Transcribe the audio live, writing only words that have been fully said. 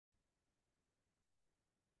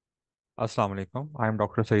Assalamu alaikum. I am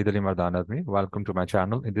Dr. 𝐒𝐤𝐞𝐭𝐜𝐡. Welcome to my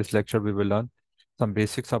channel. In this lecture, we will learn some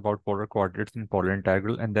basics about polar coordinates in polar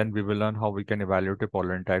integral, and then we will learn how we can evaluate a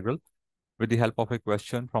polar integral with the help of a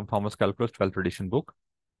question from Thomas Calculus 12th edition book.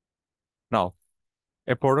 Now,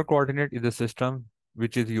 a polar coordinate is a system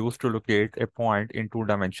which is used to locate a point in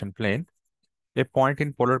two-dimension plane. A point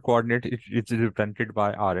in polar coordinate is represented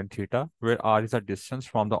by r and theta, where r is the distance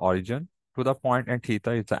from the origin to the point and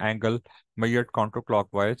theta is the angle measured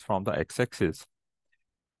counterclockwise from the x-axis.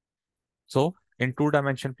 So in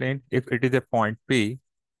two-dimension plane, if it is a point P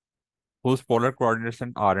whose polar coordinates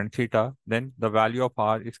are r and theta, then the value of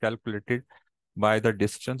r is calculated by the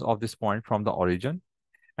distance of this point from the origin,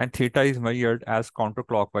 and theta is measured as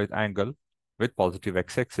counterclockwise angle with positive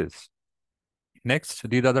x-axis. Next,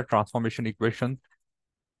 these are the transformation equations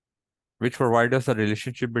which provide us a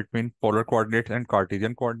relationship between polar coordinates and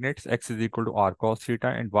Cartesian coordinates. X is equal to r cos theta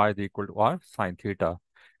and y is equal to r sin theta.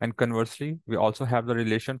 And conversely, we also have the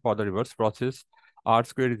relation for the reverse process. R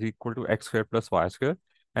square is equal to x square plus y square,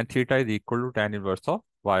 and theta is equal to tan inverse of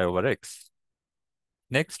y over x.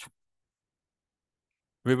 Next,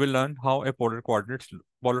 we will learn how a polar coordinate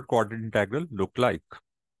integral look like.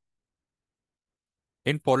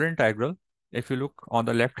 In polar integral, if you look on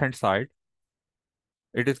the left-hand side,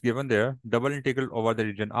 it is given there, double integral over the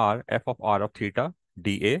region R, f of r of theta,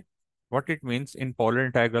 dA. What it means in polar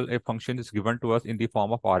integral, a function is given to us in the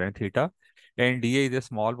form of r and theta, and dA is a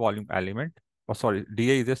small volume element,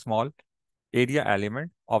 dA is a small area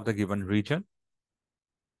element of the given region.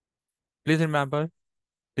 Please remember,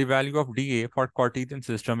 the value of dA for Cartesian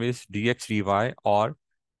system is dx dy or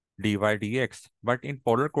dy dx. But in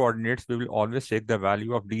polar coordinates, we will always take the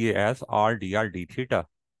value of dA as r dr d theta.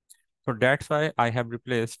 So that's why I have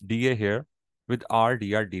replaced dA here with r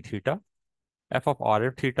dr d theta. F of r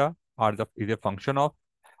and theta is a function of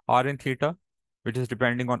r and theta, which is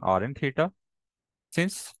depending on r and theta.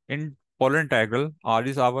 Since in polar integral, r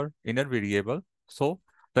is our inner variable, so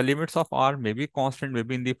the limits of r may be constant, may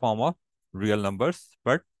be in the form of real numbers.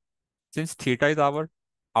 But since theta is our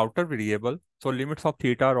outer variable, so limits of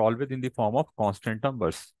theta are always in the form of constant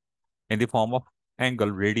numbers, in the form of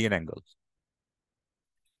radian angles.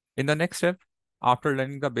 In the next step, after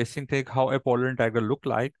learning the basic thing, how a polar integral look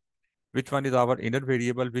like, which one is our inner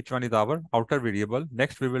variable, which one is our outer variable,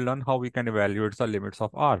 next we will learn how we can evaluate the limits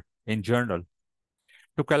of r in general.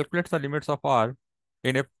 To calculate the limits of r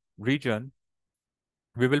in a region,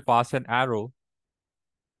 we will pass an arrow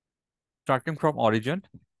starting from origin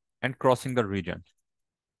and crossing the region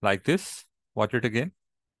like this. Watch it again.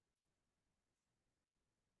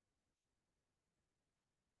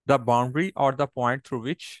 The boundary or the point through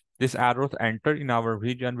which this arrows enter in our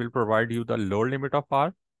region will provide you the lower limit of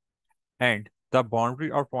r, and the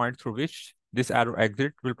boundary or point through which this arrow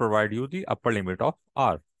exits will provide you the upper limit of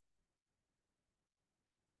r.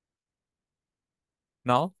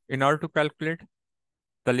 Now, in order to calculate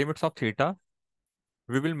the limits of theta,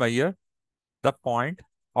 we will measure the point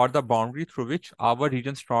or the boundary through which our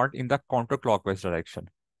region starts in the counterclockwise direction.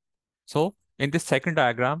 So, in this second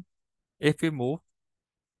diagram, if we move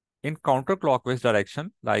in counterclockwise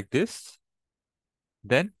direction like this,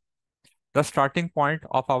 then the starting point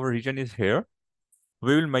of our region is here.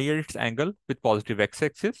 We will measure its angle with positive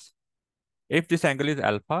x-axis. If this angle is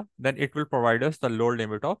alpha, then it will provide us the lower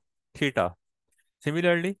limit of theta.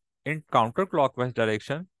 Similarly, in counterclockwise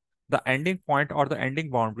direction, the ending point or the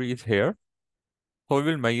ending boundary is here. So we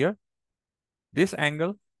will measure this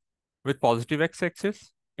angle with positive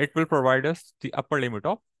x-axis. It will provide us the upper limit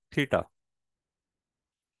of theta.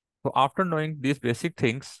 So after knowing these basic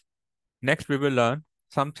things, next we will learn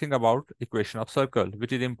something about equation of circle,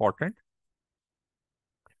 which is important.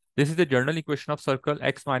 This is the general equation of circle.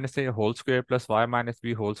 X minus a whole square plus y minus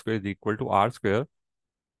b whole square is equal to r square,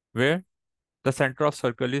 where the center of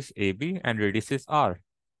circle is AB and radius is r.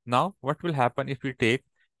 Now, what will happen if we take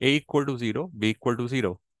a equal to 0, b equal to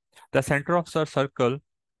 0? The center of the circle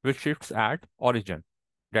will shift at origin,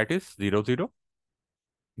 that is 0, 0.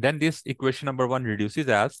 Then this equation number 1 reduces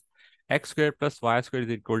as x square plus y square is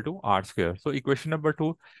equal to r square. So equation number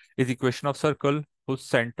 2 is equation of circle whose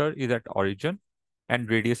center is at origin and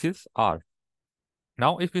radius is r.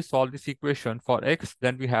 Now, if we solve this equation for x,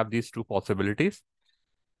 then we have these two possibilities.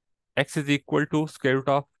 X is equal to square root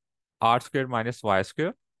of r square minus y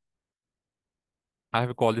square. I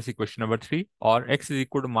have called this equation number 3, or x is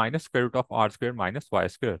equal to minus square root of r square minus y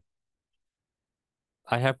square.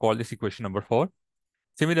 I have called this equation number 4.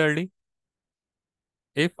 Similarly,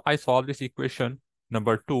 if I solve this equation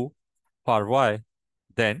number 2 for y,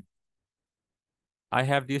 then I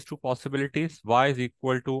have these two possibilities. Y is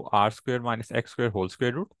equal to r square minus x square whole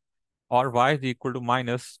square root, or y is equal to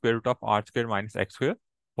minus square root of r square minus x square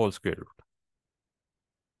whole square root.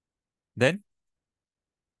 Then,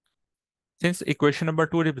 since equation number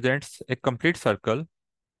 2 represents a complete circle,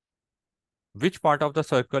 which part of the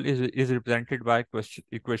circle is represented by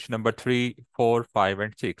equation number 3, 4, 5,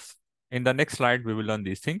 and 6? In the next slide, we will learn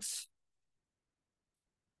these things.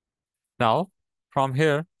 Now, from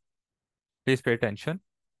here, please pay attention.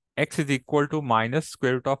 X is equal to minus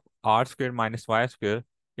square root of r square minus y square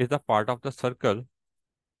is the part of the circle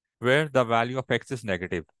where the value of x is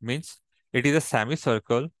negative. Means it is a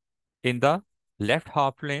semicircle in the left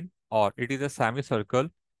half plane, or it is a semicircle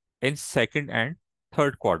in second and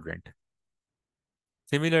third quadrant.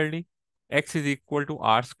 Similarly, x is equal to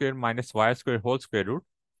r square minus y square whole square root.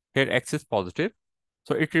 Here x is positive.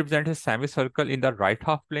 So it represents a semicircle in the right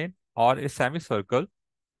half plane, or a semicircle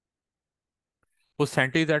whose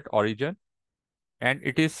center is at origin, and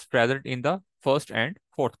it is present in the first and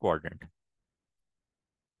fourth quadrant.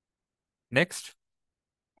 Next,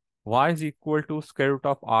 y is equal to square root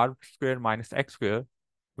of r square minus x square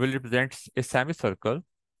will represent a semicircle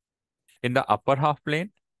in the upper half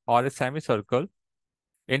plane, or a semicircle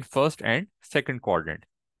in first and second quadrant.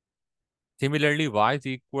 Similarly, y is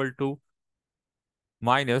equal to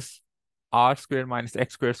minus r square minus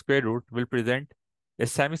x square square root will present a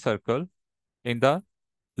semicircle in the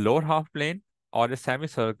lower half plane, or a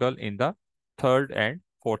semicircle in the third and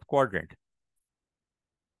fourth quadrant.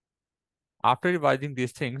 After revising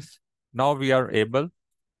these things, now we are able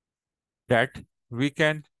that we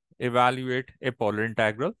can evaluate a polar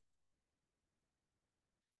integral.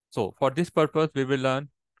 So for this purpose, we will learn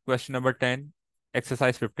question number 10,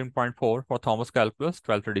 exercise 15.4 for Thomas Calculus,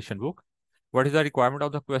 12th edition book. What is the requirement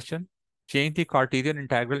of the question? Change the Cartesian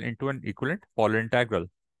integral into an equivalent polar integral.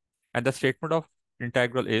 And the statement of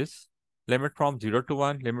integral is limit from 0 to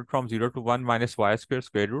 1, limit from 0 to 1 minus y square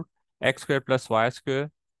square root x square plus y square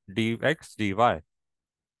dx dy.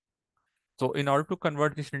 So in order to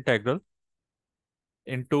convert this integral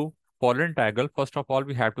into polar integral, first of all,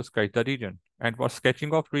 we have to sketch the region. And for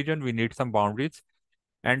sketching of region, we need some boundaries.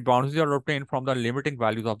 And boundaries are obtained from the limiting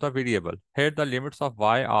values of the variable. Here, the limits of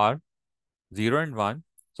y are 0 and 1.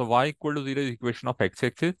 So y equal to 0 is equation of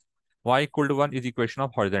x-axis. Y equal to 1 is equation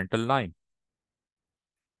of horizontal line.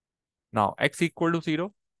 Now, x equal to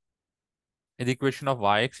 0 is equation of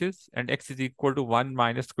y-axis, and x is equal to 1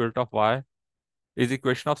 minus square root of y is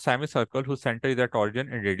equation of semicircle whose center is at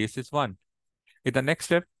origin and radius is 1. In the next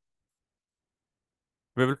step,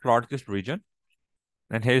 we will plot this region,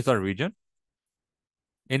 and here is the region.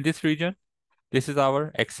 In this region, this is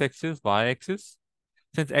our x-axis, y-axis.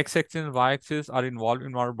 Since x-axis and y-axis are involved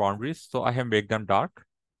in our boundaries, so I have made them dark.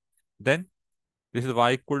 Then this is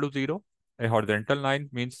y equal to 0. A horizontal line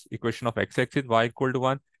means equation of x-axis, y equal to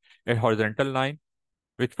 1. A horizontal line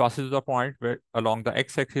which passes the point where along the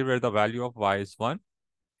x-axis where the value of y is 1.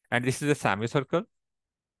 And this is a semicircle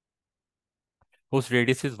whose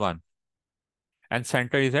radius is 1. And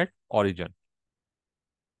center is at origin.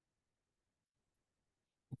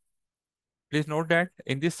 Please note that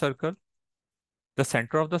in this circle, the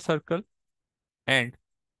center of the circle and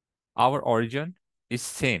our origin is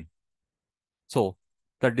same. So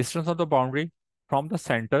the distance of the boundary from the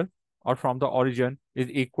center or from the origin is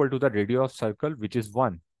equal to the radius of circle, which is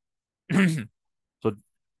 1. So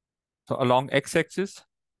along x-axis,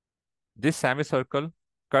 this semicircle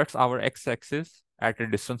cuts our x-axis at a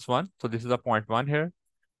distance 1. So this is a point 1 here.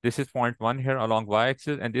 This is point 1 here along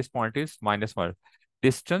y-axis, and this point is minus 1.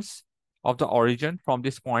 Distance of the origin from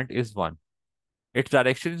this point is 1. Its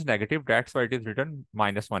direction is negative. That's why it is written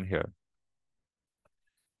minus 1 here.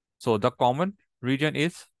 So the common region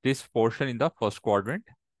is this portion in the first quadrant.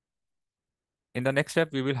 In the next step,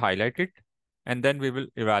 we will highlight it, and then we will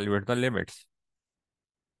evaluate the limits.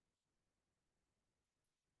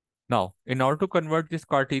 Now, in order to convert this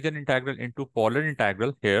Cartesian integral into polar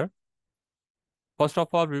integral here, first of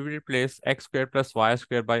all, we will replace x square plus y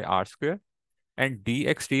square by r square and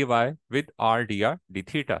dx dy with r dr d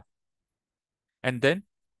theta. And then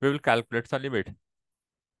we will calculate the limit.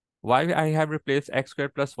 Why I have replaced x square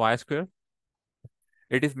plus y square?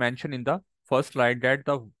 It is mentioned in the first slide that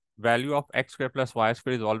the value of x square plus y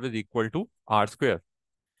square is always equal to r square.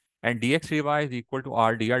 And dx dy is equal to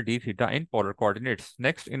r dr d theta in polar coordinates.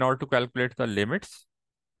 Next, in order to calculate the limits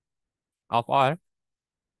of r,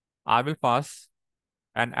 I will pass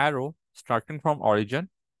an arrow starting from origin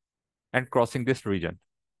and crossing this region.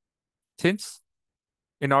 Since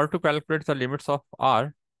in order to calculate the limits of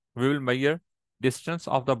r, we will measure distance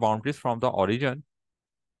of the boundaries from the origin.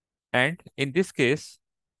 And in this case,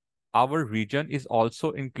 our region is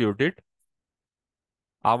also included.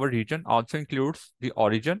 Our region also includes the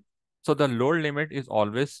origin So the lower limit is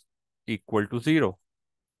always equal to 0.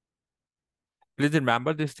 Please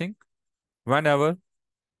remember this thing. Whenever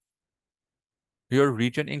your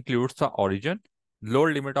region includes the origin,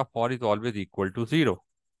 lower limit of R is always equal to 0.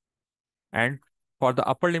 And for the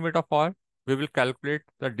upper limit of R, we will calculate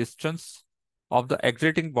the distance of the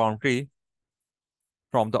exiting boundary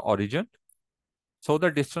from the origin. So the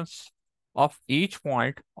distance of each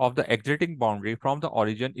point of the exiting boundary from the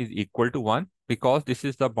origin is equal to 1 because this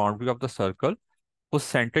is the boundary of the circle whose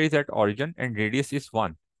center is at origin and radius is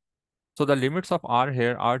 1. So the limits of R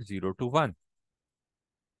here are 0 to 1.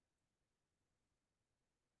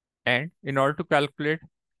 And in order to calculate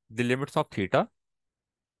the limits of theta,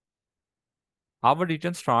 our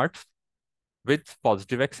region starts with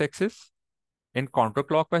positive x-axis in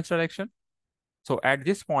counterclockwise direction. So at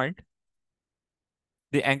this point,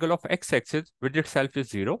 the angle of x-axis with itself is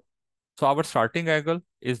 0. So our starting angle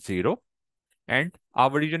is 0. And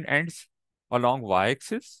our region ends along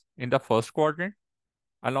y-axis in the first quadrant.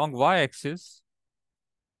 Along y-axis,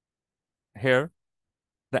 here,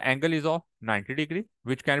 the angle is of 90 degree,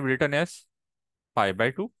 which can be written as pi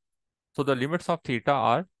by 2. So the limits of theta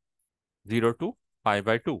are 0 to pi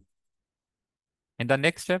by 2. In the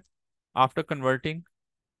next step, after converting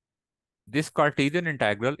this Cartesian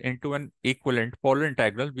integral into an equivalent polar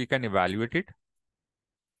integral, we can evaluate it.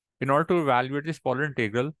 In order to evaluate this polar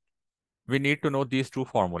integral, we need to know these two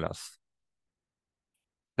formulas.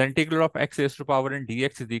 The integral of x raised to power n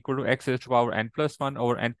dx is equal to x raised to power n plus 1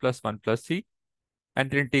 over n plus 1 plus c. And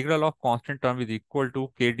the integral of constant term is equal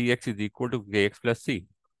to k dx is equal to kx plus c.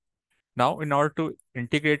 Now, in order to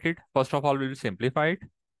integrate it, first of all, we will simplify it.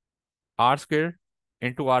 R square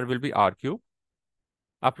into r will be r cube.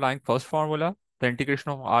 Applying first formula, the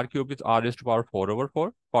integration of r cube is r raised to power 4 over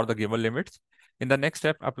 4 for the given limits. In the next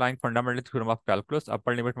step, applying fundamental theorem of calculus,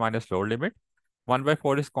 upper limit minus lower limit. 1 by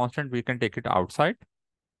 4 is constant, we can take it outside.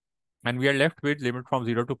 And we are left with limit from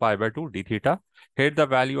 0 to pi by 2 d theta. Here the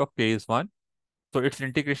value of k is 1. So its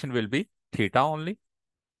integration will be theta only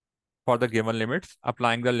for the given limits,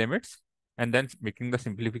 applying the limits and then making the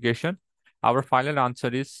simplification. Our final answer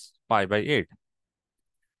is pi by 8.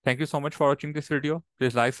 Thank you so much for watching this video.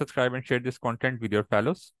 Please like, subscribe and share this content with your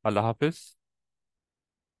fellows. Allah Hafiz.